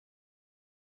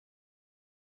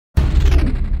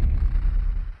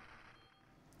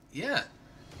Yeah,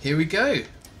 here we go.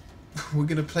 We're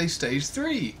going to play stage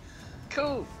 3.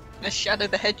 Cool. As Shadow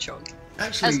the Hedgehog.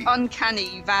 As Actually,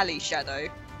 Uncanny Valley Shadow.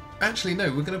 no,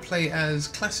 we're going to play as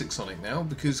Classic Sonic now,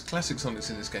 because Classic Sonic's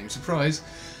in this game. Surprise.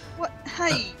 What?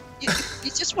 Hey, you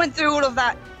just went through all of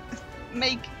that, and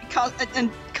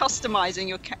customizing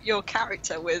your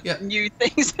character with new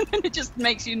things, and then it just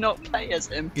makes you not play as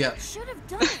him. Yeah. Should have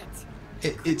done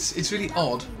it. It's really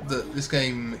odd that this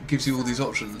game gives you all these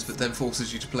options, but then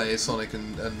forces you to play as Sonic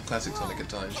and Classic Sonic at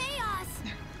times. Chaos.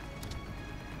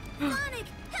 Sonic,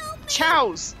 help me.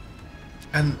 Chows!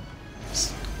 And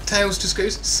Tails just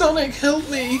goes, "Sonic, help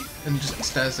me!" and just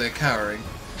stands there cowering.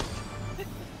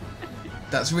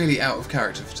 That's really out of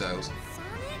character for Tails.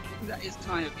 Sonic? That is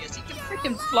kind of, yes, he can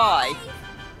freaking fly.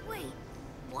 Wait,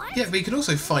 what? Yeah, but he can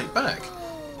also fight back.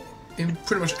 In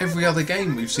pretty much every other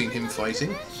game we've seen him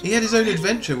fighting, he had his own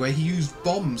adventure where he used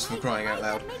bombs, for crying out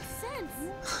loud. That makes sense.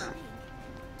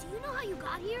 Do you know how you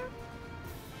got here?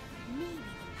 Maybe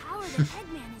the power that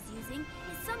Eggman is using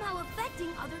is somehow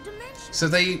affecting other dimensions. So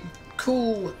they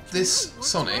call this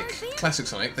Sonic, Classic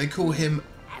Sonic, they call him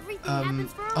Everything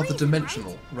happens for a other reason,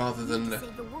 dimensional right? rather You than need to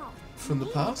save the world. from the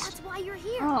past. That's why you're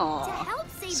here. Aw. To help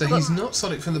save So the he's world. not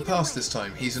Sonic from the past this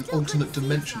time, he's an alternate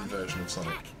dimension version of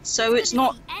Sonic. So it's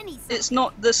not Any it's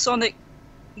not the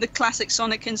classic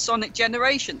Sonic in Sonic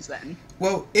Generations then?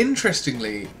 Well,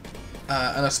 interestingly,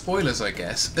 and a spoilers I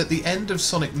guess, at the end of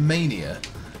Sonic Mania,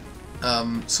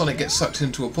 Sonic gets sucked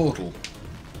into a portal,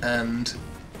 and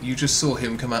you just saw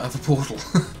him come out of a portal.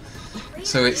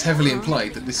 So it's heavily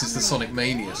implied that this is the Sonic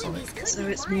Mania Sonic. So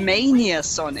it's Mania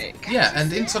Sonic. Yeah,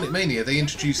 and in Sonic Mania they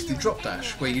introduced the drop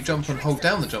dash, where you jump and hold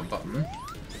down the jump button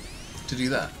to do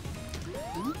that.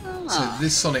 So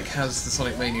this Sonic has the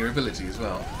Sonic Mania ability as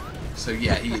well. So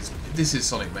yeah, this is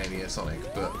Sonic Mania Sonic,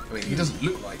 but I mean he doesn't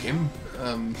look like him,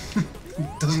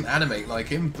 doesn't animate like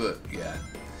him, but yeah,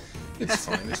 it's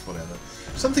fine, it's whatever.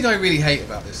 Something I really hate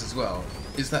about this as well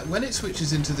is that when it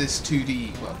switches into this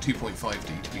 2D, well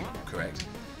 2.5D to be correct,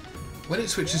 when it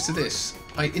switches to this,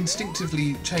 I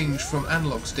instinctively change from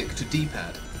analog stick to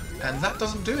D-pad, and that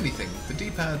doesn't do anything. The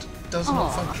D-pad does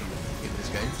not function in this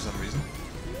game for some reason.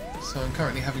 So I'm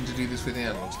currently having to do this with the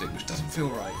analog stick, which doesn't feel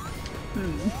right.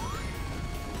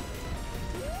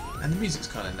 And the music's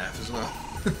kind of naff as well.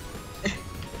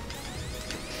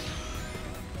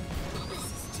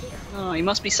 Oh, he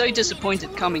must be so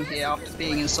disappointed coming here after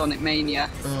being in Sonic Mania.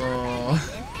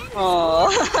 Oh.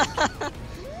 Oh.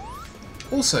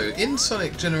 Also, in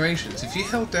Sonic Generations, if you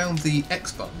held down the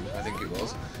X button, I think it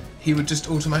was, he would just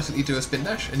automatically do a spin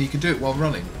dash, and you could do it while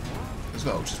running as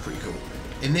well, which is pretty cool.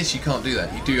 In this, you can't do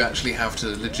that. You do actually have to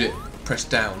legit press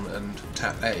down and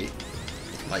tap A,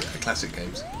 like the classic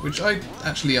games, which I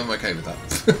actually am okay with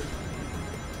that.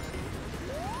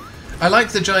 I like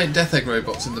the giant Death Egg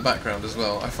robots in the background as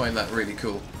well. I find that really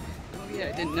cool. Oh yeah,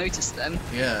 I didn't notice them.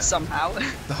 Yeah. Somehow.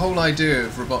 The whole idea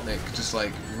of Robotnik just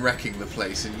like wrecking the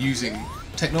place and using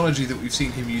technology that we've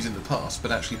seen him use in the past,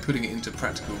 but actually putting it into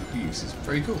practical use is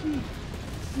very cool.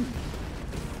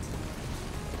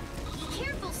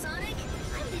 Careful, Sonic.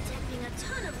 I'm detecting a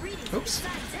ton of readings. Oops.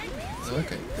 besides Eggman's.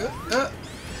 Okay. Eggman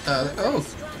Oh. is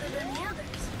stronger than the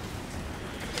others.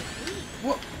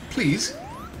 What? Please?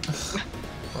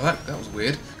 Well, that was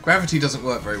weird. Gravity doesn't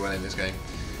work very well in this game.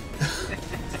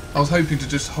 I was hoping to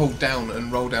just hold down and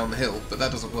roll down the hill, but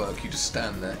that doesn't work. You just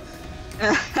stand there.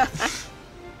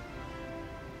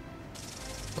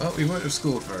 Well, we won't have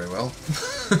scored very well.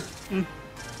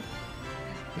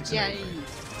 It's an Yay. eight.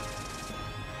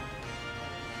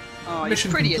 Oh, he's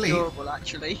Mission pretty complete. adorable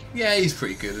actually. Yeah, he's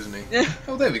pretty good, isn't he? Yeah.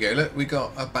 Oh, there we go. Look, we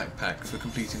got a backpack for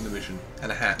completing the mission, and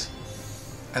a hat,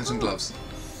 and some gloves,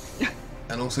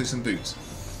 and also some boots,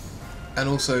 and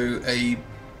also a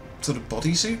sort of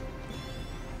bodysuit.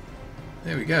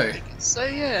 There we go. So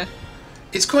yeah.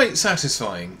 It's quite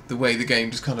satisfying the way the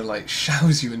game just kind of like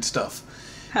showers you in stuff.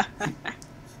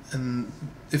 And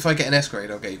if I get an S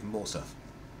grade, I'll get even more stuff.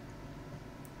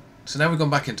 So now we've gone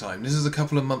back in time. This is a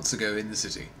couple of months ago in the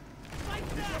city. There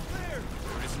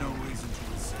is no reason to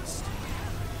resist.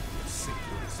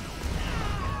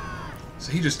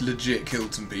 So he just legit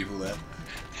killed some people there.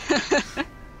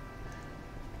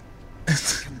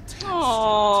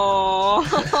 Oh.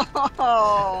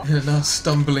 And now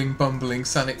stumbling, bumbling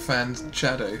Sonic fan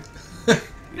Shadow.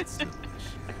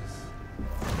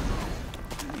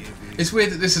 It's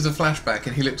weird that this is a flashback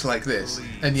and he looks like this,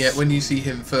 and yet when you see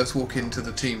him first walk into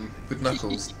the team with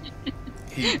Knuckles,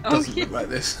 he doesn't look like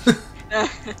this. I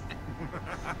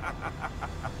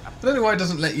don't know why it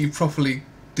doesn't let you properly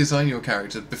design your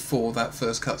character before that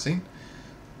first cutscene.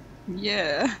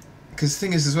 Yeah. Because the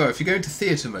thing is as well, if you go into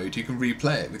theatre mode, you can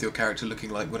replay it with your character looking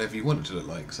like whatever you want it to look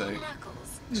like. So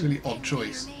it's a really odd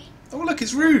choice. Oh look,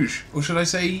 it's Rouge, or should I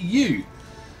say you?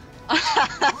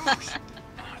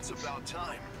 It's about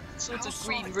time. Sort of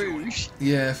green rouge.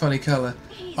 Yeah, funny colour.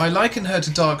 I liken her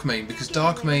to Darkmane because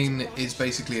Darkmane is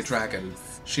basically a dragon.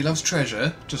 She loves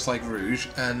treasure, just like Rouge,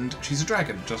 and she's a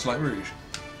dragon, just like Rouge.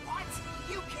 What?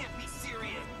 You can't be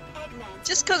serious.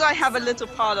 Just because I have a little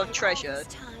pile of treasure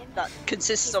that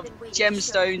consists of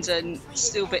gemstones and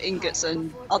silver ingots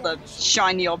and other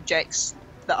shiny objects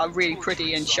that are really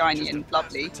pretty and shiny and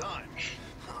lovely.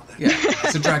 Yeah,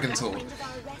 it's a dragon sword.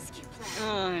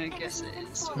 Oh, I guess it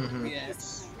is. Mhm.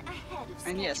 Yes.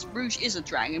 And yes, Rouge is a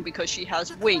dragon because she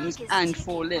has wings and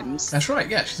 4 limbs. That's right,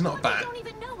 yeah, she's not a bat.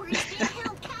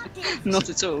 Not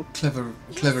at all.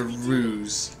 Clever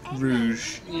ruse.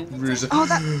 Rouge. Yeah. Rouge.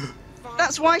 Oh,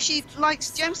 that's why she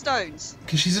likes gemstones.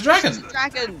 Because she's a dragon. She's a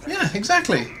dragon. Yeah,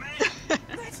 exactly.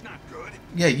 That's not good.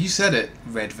 Yeah, you said it,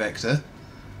 Red Vector.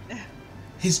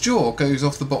 His jaw goes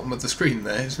off the bottom of the screen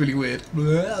there. It's really weird.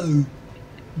 Blow.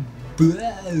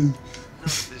 Blow.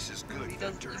 This is good.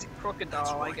 He's a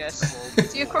crocodile, I guess.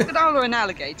 Is he a crocodile or an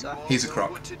alligator? He's a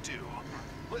croc. What to do.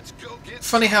 Let's go get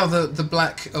Funny how the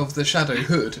black of the shadow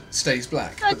hood stays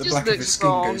black, That but the just black of looks his skin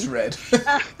wrong. goes red.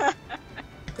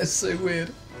 That's so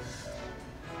weird.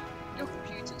 Your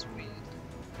computer's weird.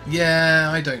 Yeah,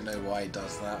 I don't know why it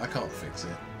does that. I can't fix it.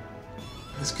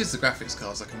 It's because the graphics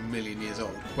card's like a million years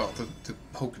old. Well, the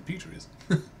whole computer is.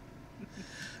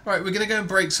 Right, we're going to go and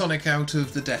break Sonic out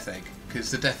of the Death Egg,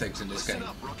 because the Death Egg's in this Listen game.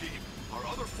 up, rookie. Our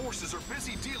other forces are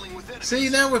busy dealing with enemies. See,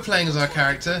 now we're playing as our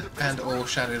character, and or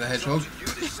Shadow the Hedgehog. You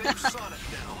to save Sonic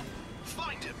now.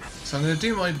 Find him. So I'm going to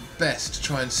do my best to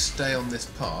try and stay on this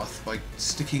path by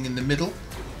sticking in the middle.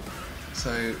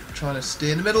 So, trying to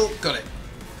steer in the middle. Got it.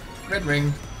 Red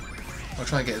ring. I'll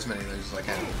try and get as many of those as I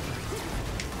can.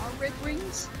 Are red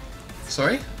rings?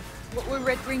 Sorry? What were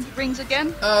red rings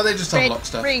again? Oh, they just Red unlock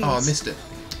stuff. rings. Oh, I missed it.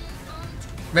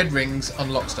 Red rings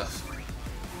unlock stuff.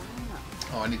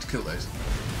 Oh, I need to kill those.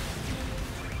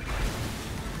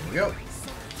 There we go.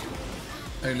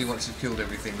 Only once you've killed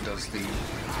everything does the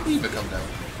lever come down.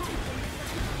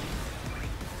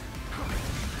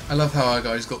 I love how our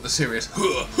guy's got the serious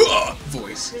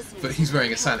voice, but he's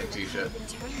wearing a Sonic t-shirt.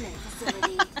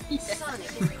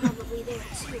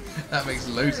 That makes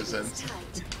loads of sense.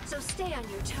 So stay on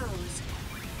your toes.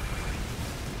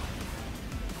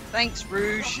 Thanks,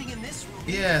 Rouge.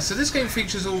 Yeah, so this game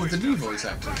features all of the new voice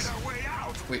actors,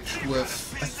 which were,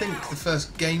 I think, the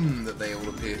first game that they all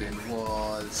appeared in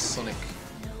was Sonic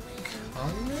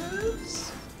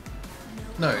Colors?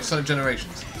 No, Sonic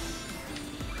Generations.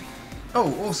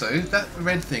 Oh, also, that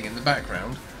red thing in the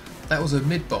background, that was a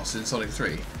mid-boss in Sonic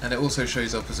 3, and it also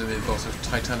shows up as a mid-boss of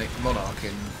Titanic Monarch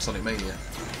in Sonic Mania.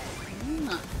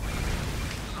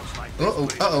 Uh-oh,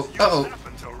 uh-oh, uh-oh.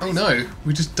 Oh no,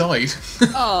 we just died.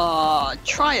 Aw,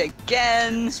 try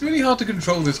again. It's really hard to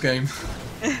control this game.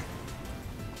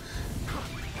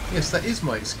 Yes, that is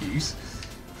my excuse.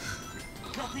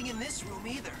 Nothing in this room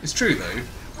either. It's true though.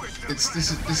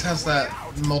 This has that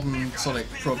modern Sonic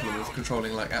problem of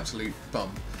controlling like absolute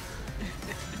bum.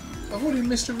 I've already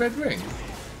missed a red ring.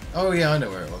 Oh yeah, I know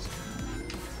where it was.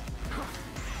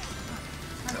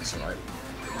 That's alright.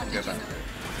 Go back.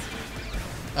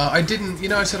 I didn't, you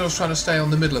know, I said I was trying to stay on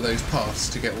the middle of those paths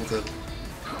to get all the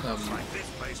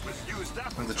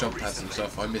jump pads and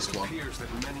stuff. I missed one. And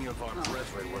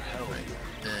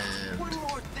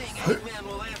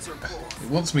it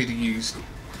wants me to use.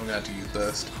 I'm going to have to use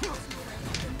burst,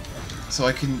 so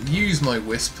I can use my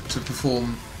wisp to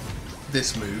perform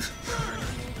this move.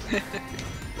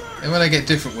 And when I get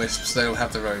different wisps, they'll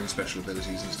have their own special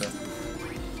abilities and stuff.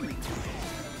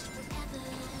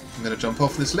 I'm going to jump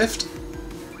off this lift,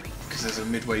 because there's a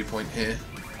midway point here.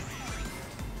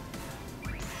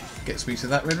 Gets me to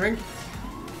that red ring.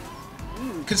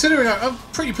 Considering I'm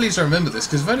pretty pleased I remember this,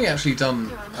 because I've only actually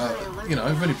done, you know,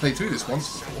 I've only played through this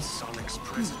once before.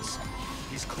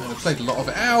 And I've played a lot of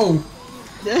it. Ow!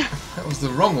 That was the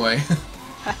wrong way.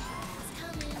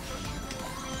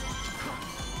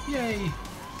 Yay!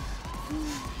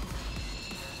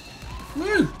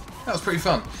 Woo! That was pretty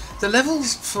fun. The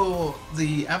levels for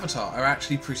the Avatar are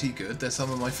actually pretty good. They're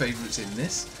some of my favourites in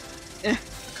this. I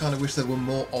kind of wish there were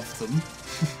more of them.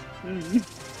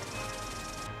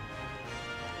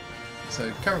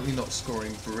 So currently not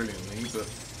scoring brilliantly, but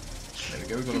there we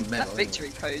go. We've got a medal. That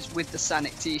victory pose with the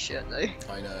Sonic t-shirt though.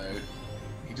 I know.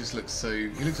 He just looks so.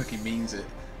 He looks like he means it.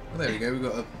 Well, there we go. We've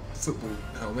got a football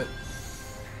helmet.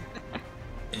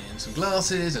 And some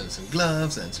glasses, and some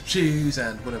gloves, and some shoes,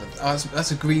 and whatever. Oh,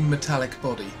 that's a green metallic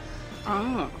body.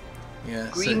 Oh. Yeah.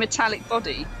 Green metallic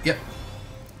body. Yep.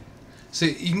 So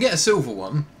you can get a silver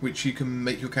one, which you can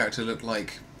make your character look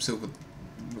like silver,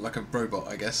 like a robot,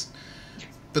 I guess.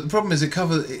 But the problem is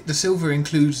the silver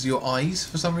includes your eyes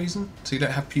for some reason, so you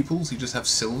don't have pupils, you just have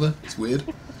silver. It's weird.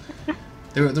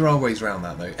 There are ways around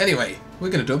that though. Anyway, we're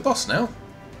going to do a boss now.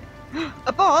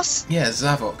 A boss? Yeah,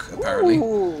 Zavok, apparently.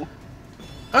 Ooh.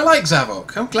 I like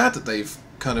Zavok. I'm glad that they've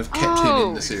kind of kept him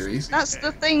in the series. That's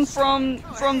the thing from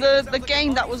the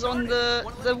game that was on the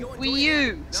Wii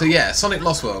U. So yeah, Sonic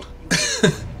Lost World.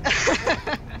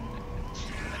 I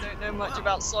don't know much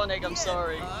about Sonic, I'm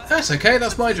sorry. That's okay,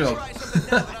 that's my job.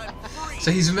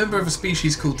 So he's a member of a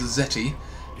species called the Zeti,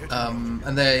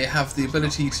 and they have the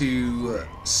ability to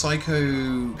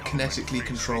psychokinetically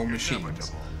control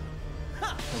machines.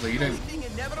 Although you don't...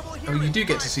 Oh, you do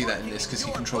get to see that in this because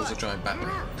he controls a giant Batman.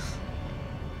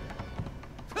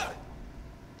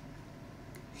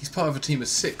 He's part of a team of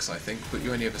 6, I think, but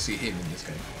you only ever see him in this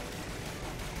game.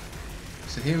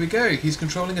 So here we go, he's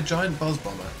controlling a giant buzz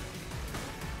bomber.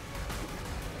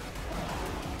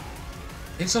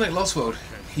 In Sonic Lost World,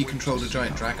 he controlled a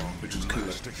giant dragon, which was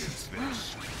cooler.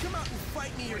 Come out and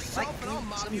fight me yourself, and I'll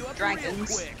mop Some you up dragons.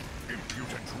 real quick.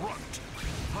 Impudent runt.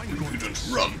 Impudent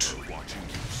runt. Watching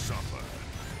you suffer.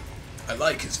 I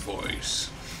like his voice.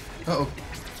 Uh oh.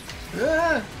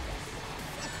 Ah!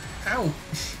 Ow!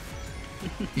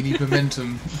 You need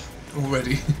momentum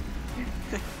already.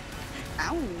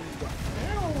 Ow.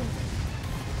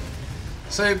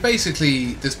 So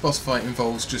basically, this boss fight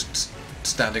involves just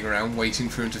standing around waiting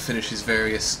for him to finish his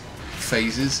various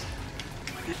phases.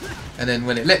 And then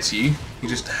when it lets you, you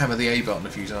just hammer the A button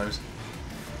a few times.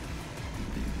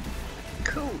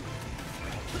 Cool.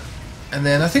 And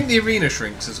then I think the arena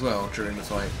shrinks as well during the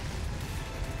fight.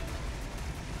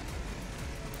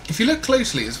 If you look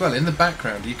closely as well, in the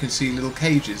background you can see little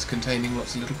cages containing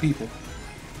lots of little people.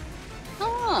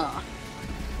 Ah.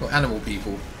 Well, animal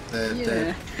people.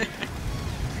 Yeah.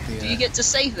 Do you get to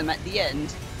save them at the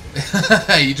end?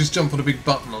 You just jump on a big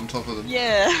button on top of them.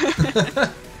 Yeah.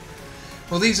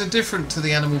 Well, these are different to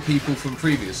the animal people from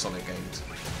previous Sonic games.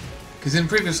 Because in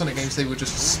previous Sonic games they were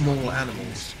just small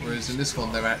animals, whereas in this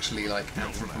one they're actually like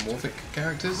anthropomorphic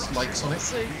characters, like Sonic.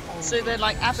 So they're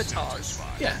like avatars.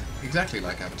 Yeah, exactly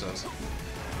like avatars.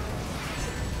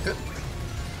 Good.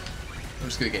 I'm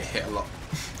just going to get hit a lot.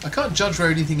 I can't judge where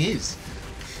anything is.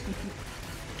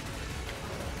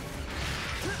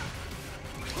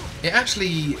 It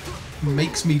actually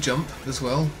makes me jump as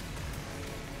well.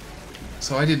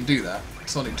 So I didn't do that.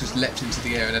 Sonic just leapt into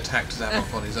the air and attacked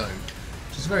Zavok on his own.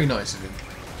 Which is very nice of him.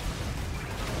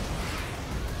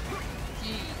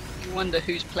 You wonder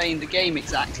who's playing the game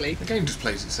exactly. The game just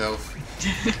plays itself.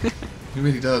 It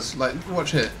really does. Like,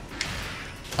 watch here.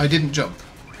 I didn't jump.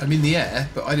 I'm in the air,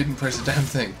 but I didn't press a damn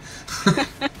thing.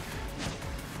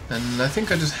 And I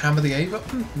think I just hammer the A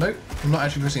button? Nope, I'm not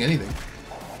actually pressing anything.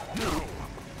 No!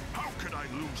 How could I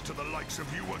lose to the likes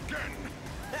of you again?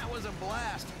 That was a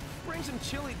blast. Bring some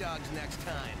chili dogs next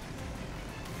time.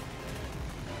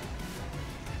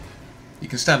 You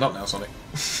can stand up now, Sonic.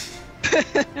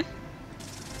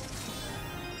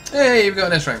 Hey, you've got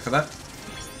an S rank for that.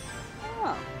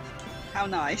 Oh, how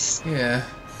nice. Yeah,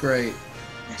 great.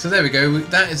 So there we go,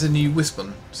 that is a new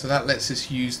Wispon. So that lets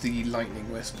us use the Lightning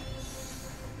Wisp.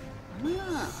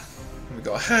 Ah. We've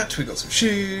got a hat, we've got some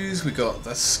shoes, we've got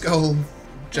the skull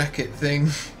jacket thing.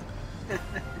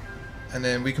 And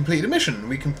then we completed a mission.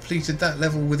 We completed that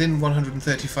level within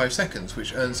 135 seconds,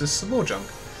 which earns us some more junk.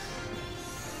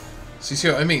 So you see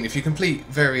what I mean? If you complete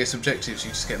various objectives,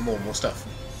 you just get more and more stuff.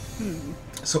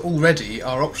 So already,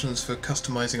 our options for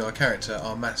customising our character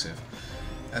are massive.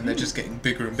 And they're just getting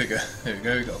bigger and bigger. There we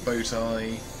go, we've got a bow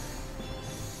tie.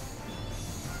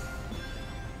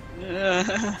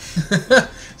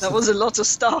 That was a lot of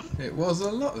stuff. It was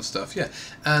a lot of stuff, yeah.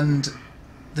 And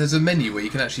there's a menu where you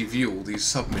can actually view all these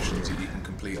submissions that you can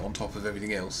complete on top of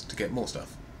everything else to get more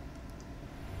stuff.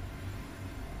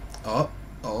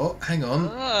 Oh, hang on.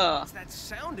 Ah. What's that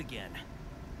sound again?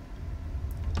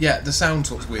 Yeah, the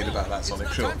sound's what's weird about that, Sonic,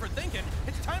 It's sure. not time for thinking.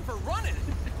 It's time for running.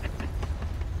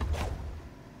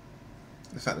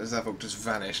 The fact that Zavok just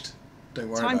vanished. Don't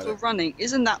worry Time about for it. running.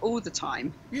 Isn't that all the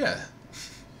time? Yeah.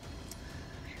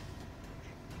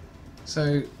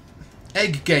 So,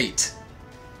 Egg Gate.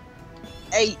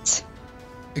 8.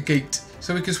 A gate.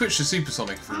 So we can switch to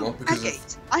Supersonic if we want because of...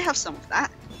 Agate. I have some of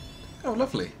that. Oh,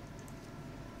 lovely.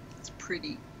 It's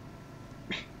pretty.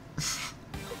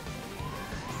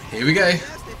 Here we go. Yes,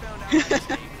 they found out my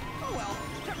mistake. Oh well,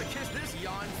 time to kiss this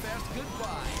yawn fest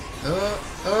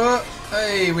goodbye.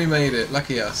 Hey, we made it.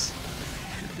 Lucky us.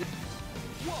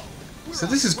 Whoa, we're So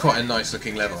this is quite a nice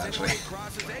looking level, actually.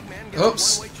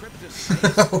 Oops.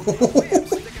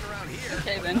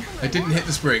 Okay then. I didn't hit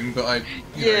the spring, but I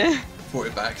you know, brought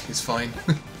it back. It's fine.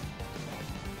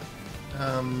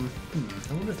 I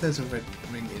wonder if there's a red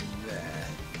ring in there.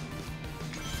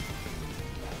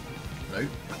 Nope.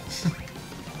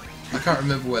 I can't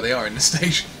remember where they are in the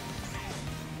station.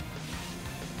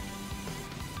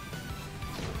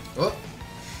 Oh.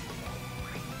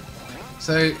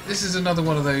 So this is another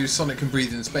one of those Sonic can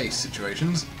breathe in space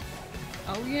situations.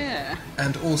 Oh yeah.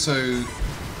 And also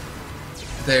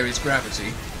there is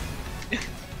gravity.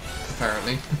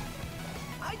 Apparently.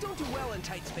 I don't do well in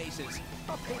tight spaces.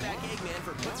 I'll pay back Eggman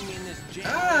for putting me in this jam.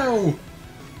 Ow!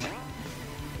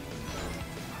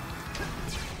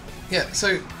 Yeah,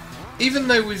 so even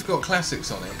though we've got classic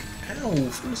Sonic, ow,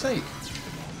 for goodness sake,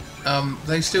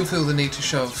 they still feel the need to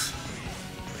shove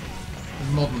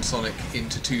modern Sonic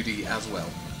into 2D as well.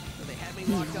 They had me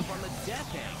locked up on the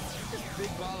death egg. This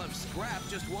big ball of scrap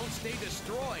just won't stay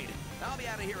destroyed. I'll be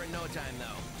out of here in no time,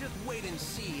 though. Just wait and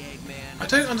see, Eggman. I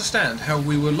don't understand how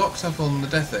we were locked up on the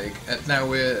Death Egg, and now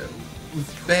we've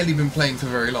barely been playing for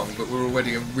very long, but we're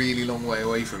already a really long way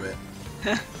away from it.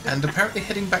 And apparently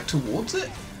heading back towards it?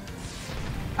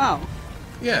 Oh.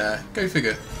 Yeah, go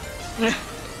figure.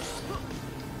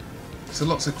 So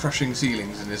lots of crushing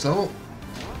ceilings in this level.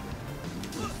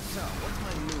 So, what's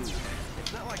my move?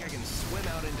 It's not like I can swim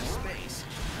out into space.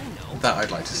 I know. That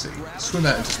I'd like to see. Swim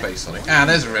out into space, Sonic. Ah,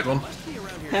 there's a red one. Must be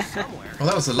around here somewhere. Well,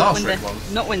 that was the last red one.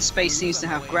 Not when space seems to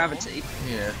have gravity.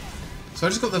 Yeah. So I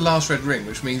just got the last red ring,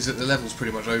 which means that the level's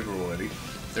pretty much over already.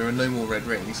 There are no more red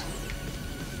rings.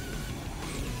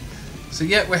 So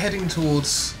yeah, we're heading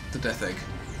towards the Death Egg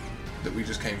that we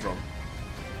just came from.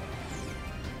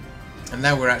 And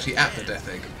now we're actually at the Death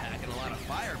Egg. Packing a lot of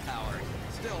firepower.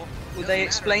 Still, Will they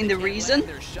explain the reason?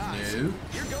 their shots. No.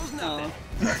 Here goes nothing. Oh.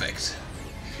 Perfect.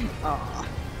 Ah.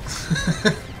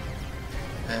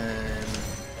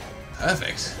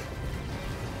 Perfect.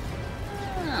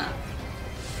 Ah.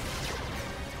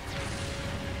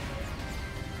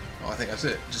 Oh, I think that's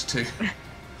it. Just two.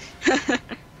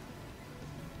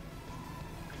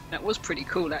 That was pretty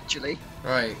cool, actually.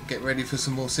 Right, get ready for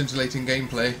some more scintillating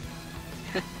gameplay.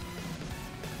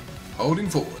 Holding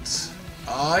forwards.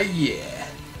 Ah, yeah.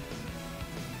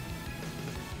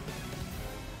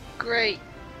 Great.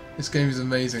 This game is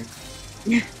amazing.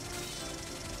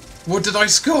 What did I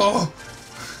score?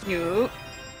 You.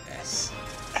 Yes.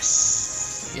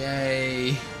 Yes.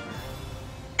 Yay.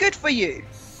 Good for you.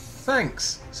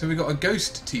 Thanks. So we got a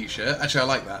ghost t-shirt. Actually, I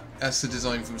like that. That's the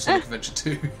design from Sonic Adventure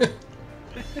 2.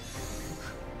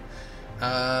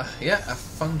 Yeah, a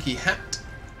funky hat.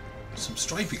 Some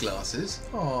stripy glasses.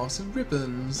 Oh, some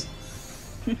ribbons.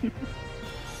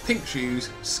 Pink shoes.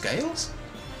 Scales?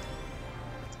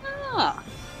 Ah.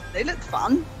 They look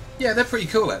fun. Yeah, they're pretty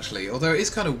cool actually. Although it is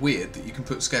kind of weird that you can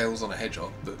put scales on a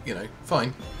hedgehog, but you know,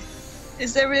 fine.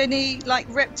 Is there any, like,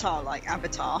 reptile like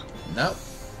Avatar? No.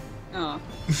 Oh.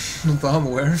 Not that I'm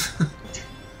aware of.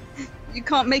 You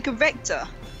can't make a vector?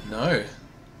 No.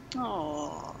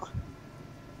 Oh.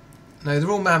 No, they're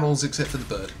all mammals except for the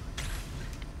bird.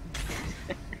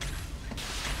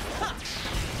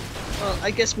 Well,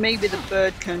 I guess maybe the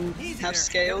bird can Easy have there.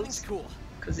 scales. Everything's cool.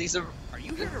 Because he's a Are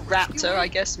you here to rescue raptor, me? I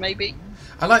guess, maybe.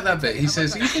 I like that bit. He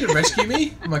says, "Are you here to rescue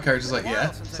me?" And my character's like, "Yeah."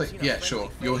 It's like, "Yeah,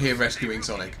 sure. You're here rescuing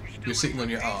Sonic. You're sitting on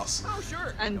your ass." Oh,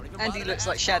 sure. And Don't even he bother looks to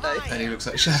like ask Shadow. how I And he am. looks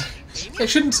like Shadow. Hey,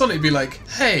 shouldn't Sonic be like,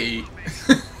 "Hey, Is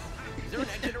there an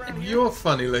exit around here? you're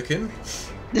funny looking.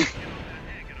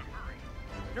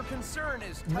 Your concern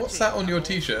is What's touching. that on your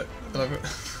t-shirt?" And I've-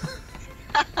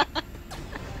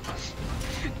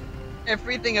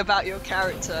 Everything about your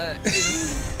character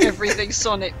is everything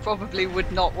Sonic probably would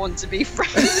not want to be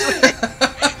friends with.